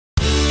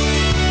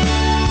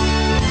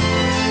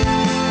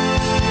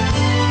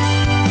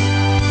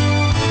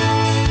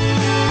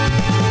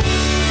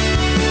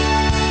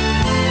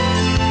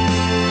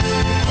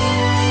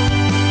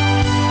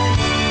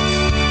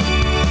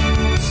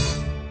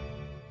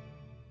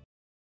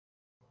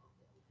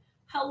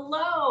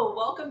Hello,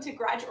 welcome to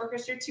Garage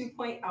Orchestra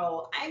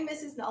 2.0. I'm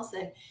Mrs.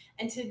 Nelson,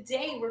 and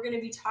today we're going to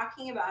be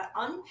talking about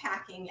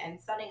unpacking and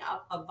setting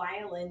up a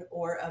violin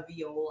or a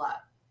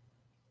viola.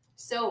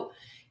 So,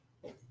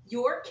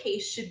 your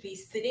case should be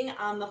sitting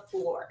on the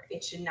floor.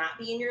 It should not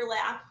be in your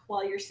lap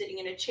while you're sitting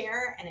in a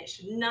chair, and it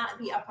should not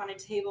be up on a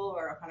table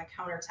or up on a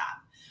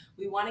countertop.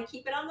 We want to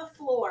keep it on the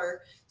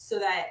floor so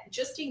that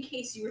just in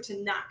case you were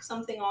to knock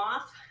something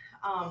off,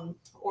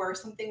 or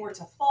something were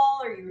to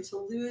fall, or you were to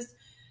lose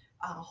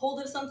hold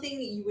of something,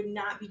 you would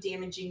not be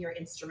damaging your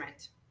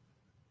instrument.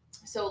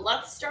 So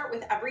let's start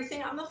with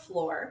everything on the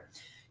floor.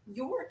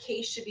 Your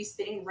case should be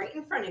sitting right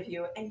in front of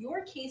you, and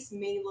your case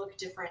may look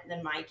different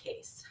than my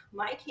case.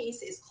 My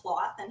case is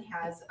cloth and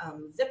has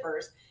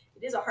zippers.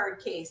 It is a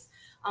hard case,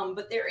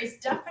 but there is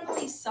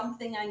definitely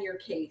something on your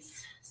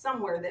case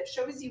somewhere that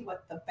shows you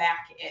what the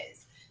back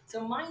is.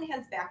 So mine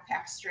has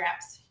backpack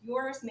straps.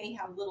 Yours may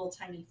have little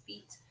tiny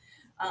feet,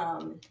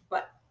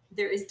 but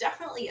there is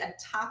definitely a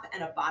top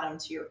and a bottom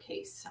to your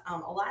case. A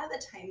lot of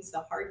the times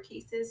the hard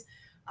cases,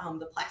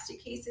 the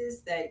plastic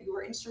cases that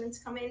your instruments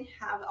come in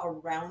have a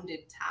rounded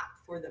top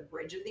for the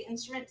bridge of the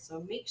instrument,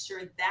 so make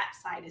sure that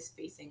side is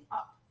facing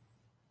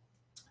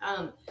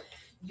up.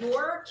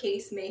 Your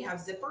case may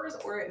have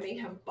zippers or it may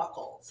have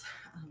buckles.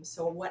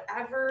 So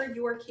whatever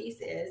your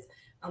case is,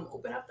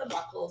 open up the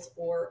buckles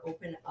or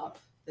open up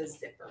the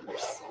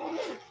zippers.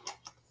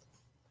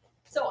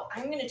 So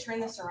I'm going to turn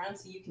this around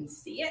so you can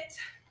see it.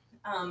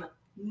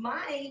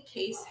 My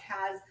case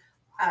has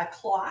a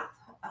cloth,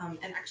 an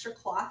extra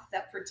cloth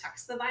that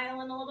protects the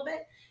violin a little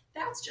bit.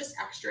 That's just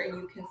extra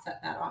and you can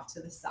set that off to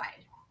the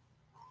side.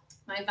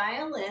 My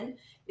violin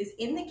is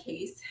in the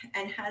case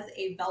and has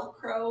a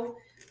Velcro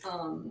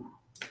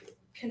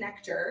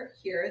connector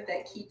here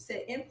that keeps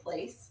it in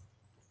place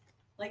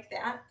like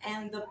that.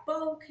 And the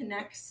bow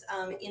connects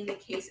in the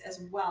case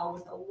as well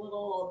with a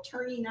little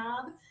turny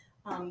knob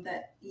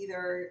that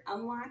either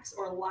unlocks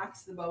or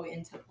locks the bow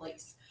into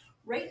place.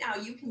 Right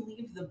now, you can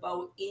leave the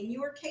bow in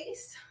your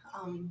case.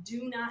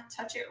 Do not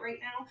touch it right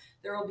now.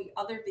 There will be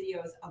other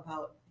videos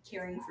about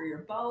caring for your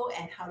bow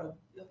and how to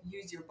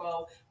use your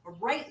bow.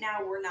 But right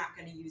now, we're not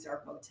going to use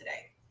our bow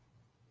today.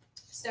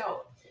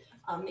 So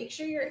make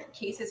sure your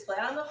case is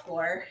flat on the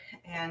floor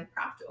and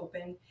propped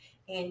open.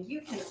 And you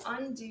can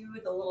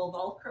undo the little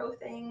Velcro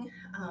thing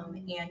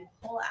and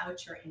pull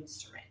out your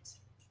instrument.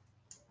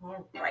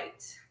 All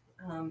right.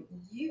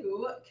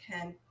 You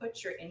can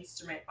put your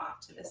instrument off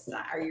to the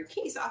side, or your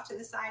case off to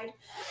the side,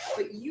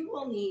 but you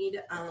will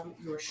need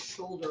your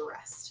shoulder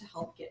rest to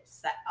help get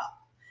set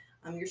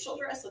up. Your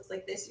shoulder rest looks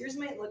like this. Yours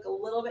might look a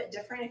little bit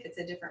different if it's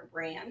a different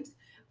brand.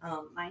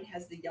 Mine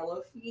has the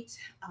yellow feet.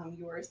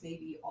 Yours may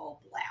be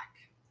all black,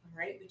 all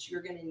right? But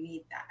you're gonna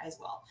need that as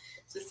well.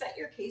 So set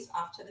your case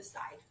off to the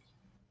side.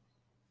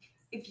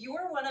 If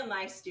you're one of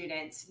my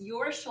students,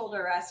 your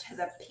shoulder rest has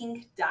a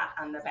pink dot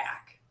on the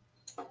back.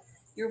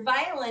 Your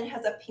violin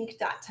has a pink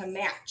dot to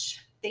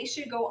match. They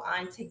should go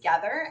on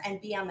together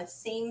and be on the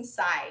same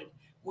side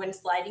when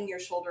sliding your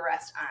shoulder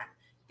rest on.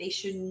 They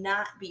should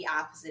not be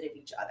opposite of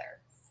each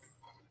other.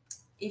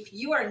 If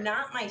you are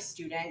not my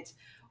student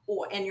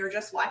and you're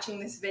just watching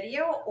this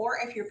video, or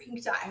if your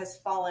pink dot has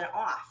fallen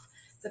off,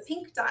 the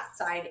pink dot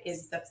side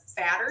is the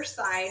fatter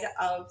side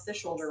of the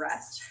shoulder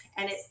rest,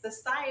 and it's the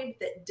side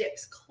that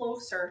dips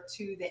closer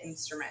to the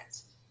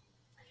instrument.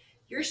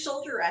 Your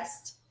shoulder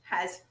rest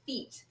has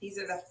feet. These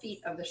are the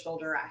feet of the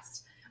shoulder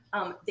rest.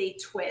 They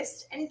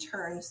twist and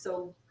turn,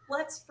 so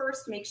let's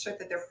first make sure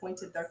that they're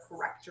pointed the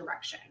correct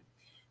direction.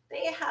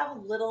 They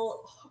have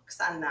little hooks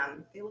on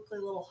them. They look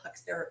like little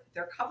hooks.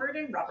 They're covered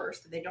in rubber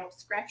so they don't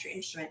scratch your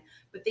instrument,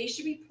 but they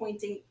should be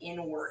pointing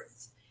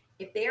inwards.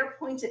 If they are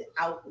pointed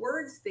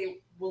outwards, they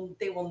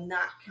will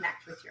not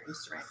connect with your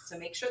instrument. So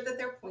make sure that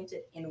they're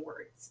pointed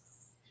inwards.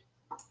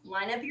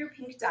 Line up your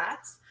pink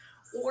dots,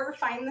 or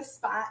find the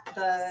spot,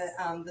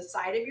 the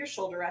side of your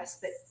shoulder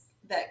rest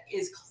that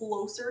is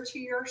closer to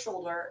your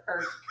shoulder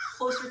or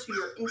closer to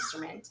your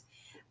instrument,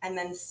 and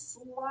then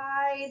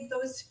slide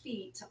those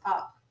feet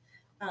up.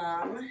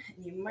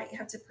 You might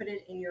have to put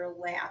it in your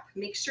lap.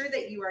 Make sure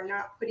that you are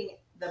not putting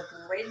the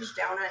bridge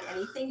down on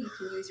anything. You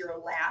can use your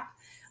lap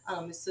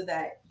so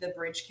that the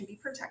bridge can be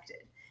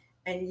protected.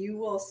 And you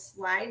will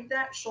slide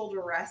that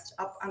shoulder rest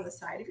up on the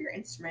side of your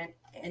instrument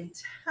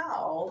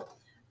until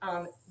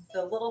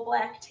the little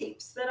black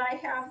tapes that I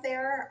have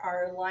there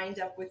are lined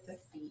up with the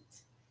feet.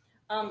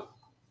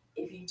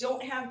 If you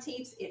don't have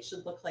tapes, it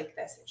should look like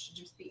this. It should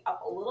just be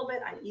up a little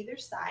bit on either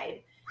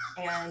side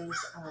and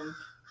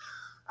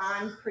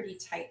on pretty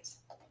tight.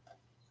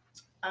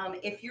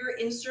 If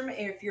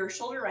your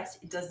shoulder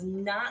rest does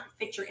not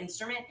fit your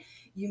instrument,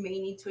 you may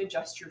need to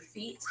adjust your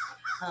feet.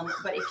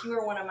 But if you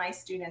are one of my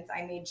students,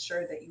 I made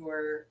sure that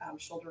your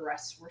shoulder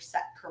rests were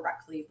set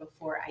correctly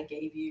before I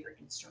gave you your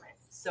instrument.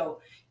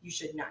 So you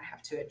should not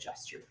have to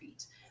adjust your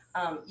feet.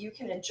 You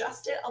can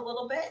adjust it a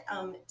little bit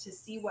to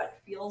see what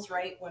feels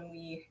right when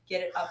we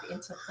get it up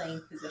into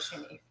playing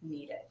position if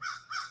needed.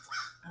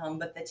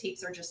 But the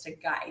tapes are just a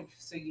guide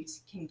so you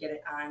can get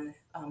it on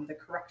the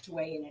correct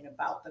way and in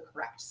about the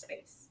correct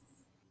space.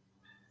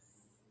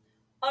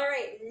 All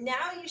right,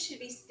 now you should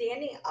be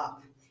standing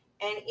up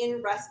and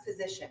in rest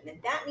position.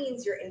 And that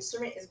means your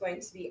instrument is going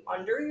to be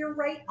under your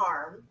right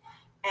arm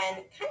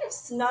and kind of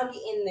snug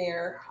in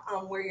there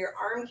where your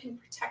arm can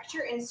protect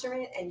your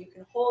instrument and you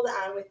can hold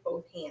on with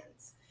both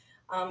hands.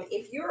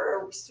 If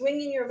you're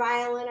swinging your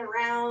violin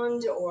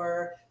around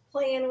or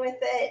playing with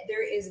it,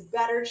 there is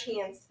better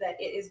chance that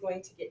it is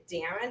going to get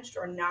damaged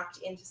or knocked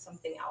into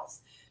something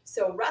else.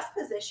 So rest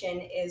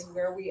position is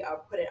where we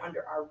put it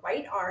under our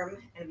right arm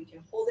and we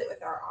can hold it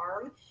with our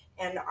arm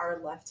and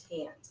our left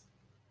hand.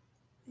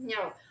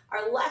 Now,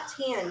 our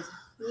left hand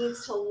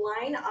needs to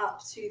line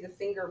up to the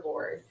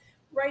fingerboard,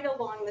 right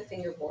along the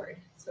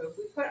fingerboard. So if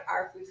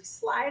we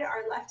slide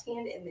our left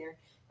hand in there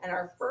and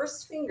our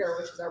first finger,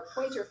 which is our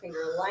pointer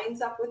finger,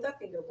 lines up with the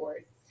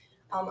fingerboard,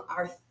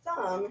 our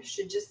thumb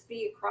should just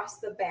be across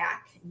the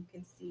back. You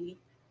can see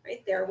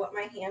right there what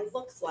my hand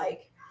looks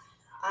like.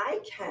 I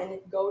can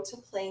go to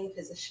playing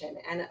position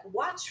and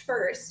watch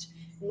first.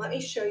 And let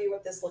me show you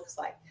what this looks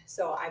like.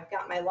 So I've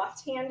got my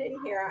left hand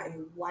in here.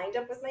 I'm lined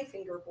up with my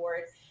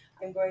fingerboard.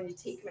 I'm going to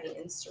take my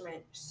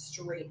instrument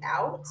straight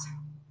out.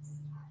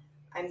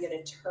 I'm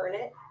going to turn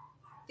it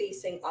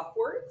facing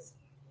upwards.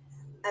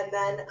 And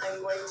then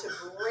I'm going to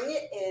bring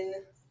it in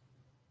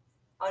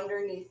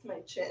underneath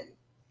my chin.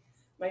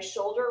 My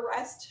shoulder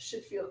rest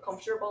should feel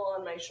comfortable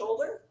on my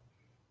shoulder.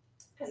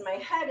 And my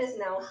head is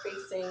now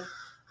facing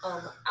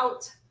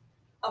out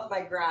of my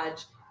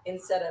garage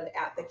instead of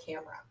at the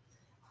camera.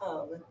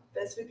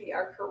 This would be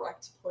our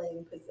correct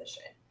playing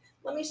position.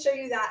 Let me show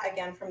you that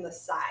again from the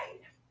side.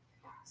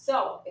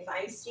 So if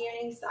I'm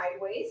standing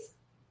sideways,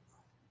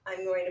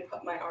 I'm going to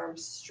put my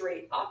arms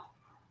straight up,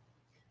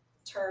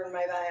 turn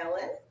my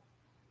violin,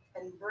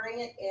 and bring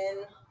it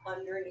in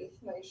underneath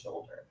my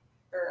shoulder,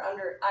 or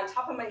on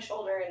top of my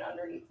shoulder and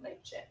underneath my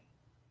chin.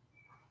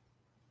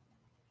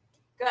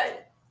 Good.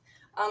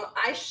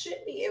 I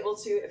should be able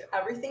to, if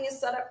everything is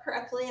set up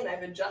correctly and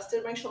I've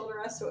adjusted my shoulder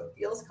rest so it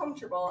feels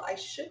comfortable, I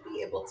should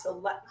be able to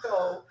let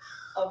go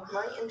of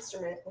my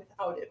instrument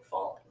without it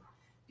falling.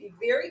 Be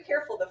very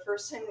careful the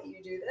first time that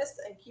you do this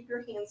and keep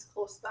your hands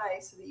close by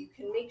so that you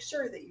can make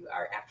sure that you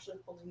are actually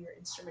holding your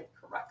instrument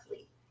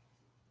correctly.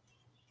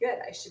 Good,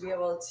 I should be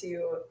able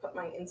to put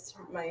my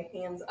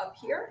hands up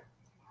here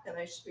and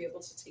I should be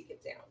able to take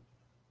it down.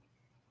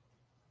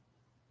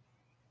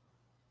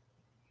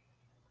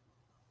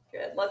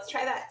 Good, let's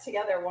try that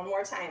together one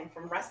more time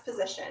from rest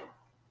position.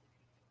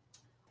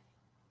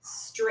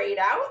 Straight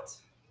out,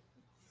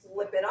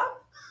 flip it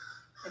up,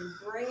 and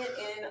bring it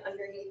in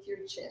underneath your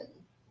chin.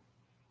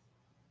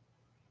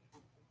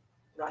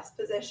 Rest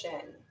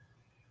position.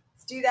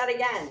 Let's do that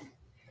again.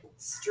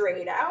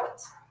 Straight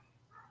out,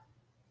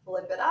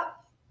 flip it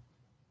up,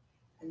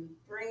 and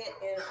bring it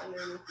in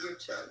underneath your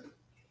chin.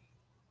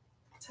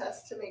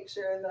 Test to make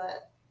sure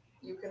that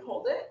you can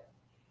hold it.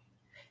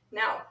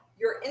 Now,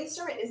 your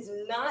instrument is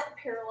not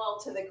parallel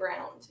to the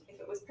ground. If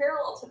it was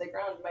parallel to the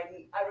ground,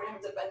 I would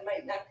have to bend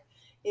my neck.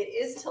 It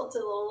is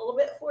tilted a little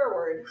bit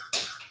forward.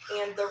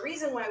 And the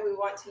reason why we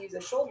want to use a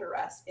shoulder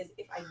rest is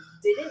if I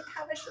didn't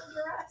have a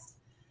shoulder rest,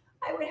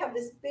 I would have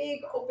this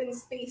big open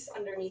space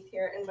underneath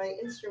here and my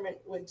instrument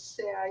would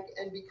sag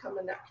and become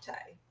a necktie.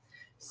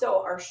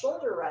 So our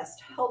shoulder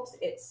rest helps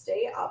it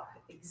stay up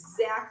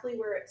exactly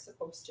where it's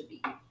supposed to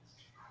be.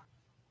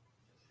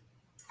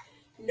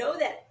 Know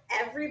that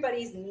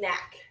everybody's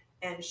neck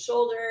and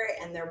shoulder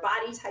and their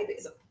body type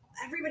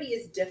everybody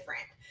is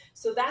different.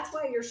 So that's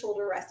why your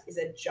shoulder rest is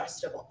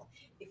adjustable.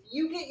 If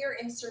you get your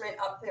instrument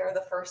up there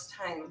the first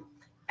time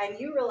and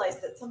you realize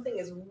that something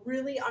is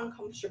really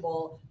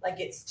uncomfortable, like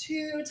it's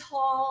too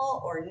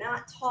tall or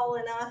not tall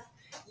enough,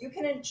 you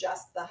can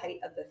adjust the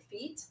height of the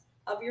feet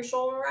of your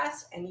shoulder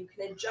rest and you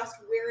can adjust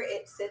where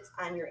it sits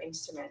on your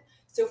instrument.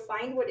 So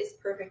find what is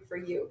perfect for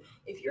you.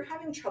 If you're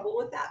having trouble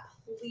with that,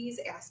 please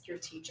ask your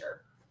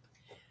teacher.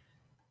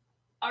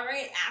 All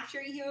right,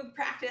 after you have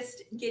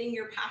practiced getting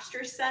your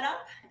posture set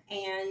up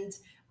and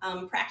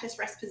practice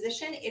rest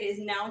position, it is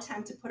now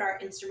time to put our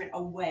instrument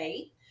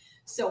away.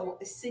 So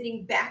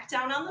sitting back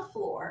down on the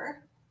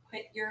floor,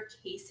 put your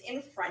case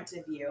in front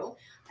of you.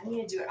 I'm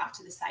going to do it off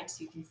to the side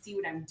so you can see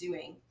what I'm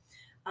doing.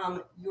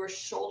 Your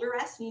shoulder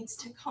rest needs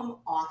to come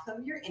off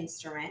of your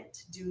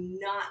instrument. Do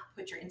not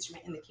put your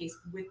instrument in the case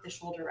with the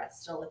shoulder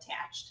rest still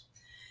attached.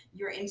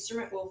 Your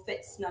instrument will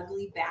fit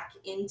snugly back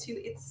into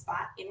its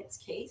spot in its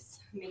case.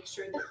 Make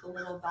sure that the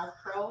little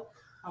Velcro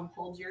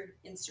holds your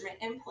instrument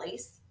in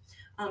place.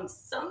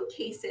 Some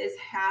cases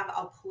have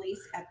a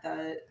place at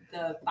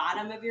the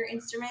bottom of your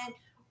instrument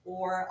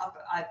or up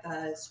at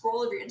the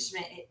scroll of your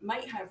instrument. It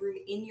might have room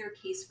in your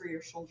case for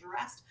your shoulder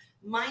rest.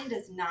 Mine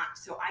does not,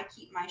 so I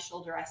keep my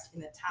shoulder rest in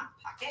the top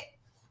pocket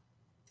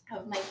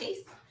of my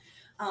case.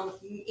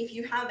 If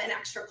you have an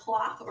extra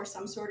cloth or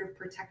some sort of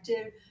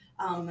protective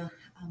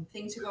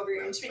thing to go over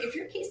your instrument, if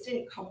your case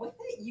didn't come with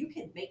it, you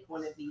can make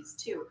one of these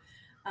too.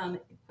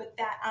 Put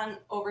that on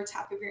over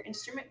top of your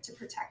instrument to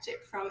protect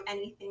it from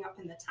anything up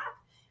in the top,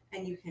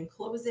 and you can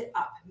close it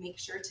up. Make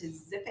sure to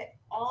zip it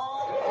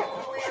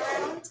all the way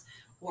around,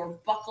 or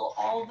buckle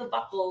all the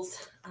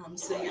buckles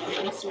so your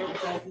thumb store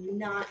does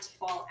not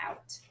fall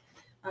out.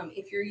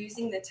 If you're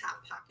using the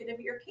top pocket of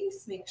your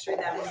case, make sure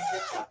that is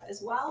zipped up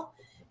as well,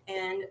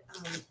 and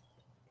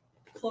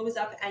close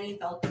up any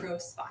Velcro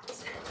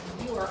spots.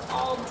 And you are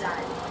all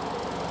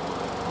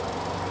done.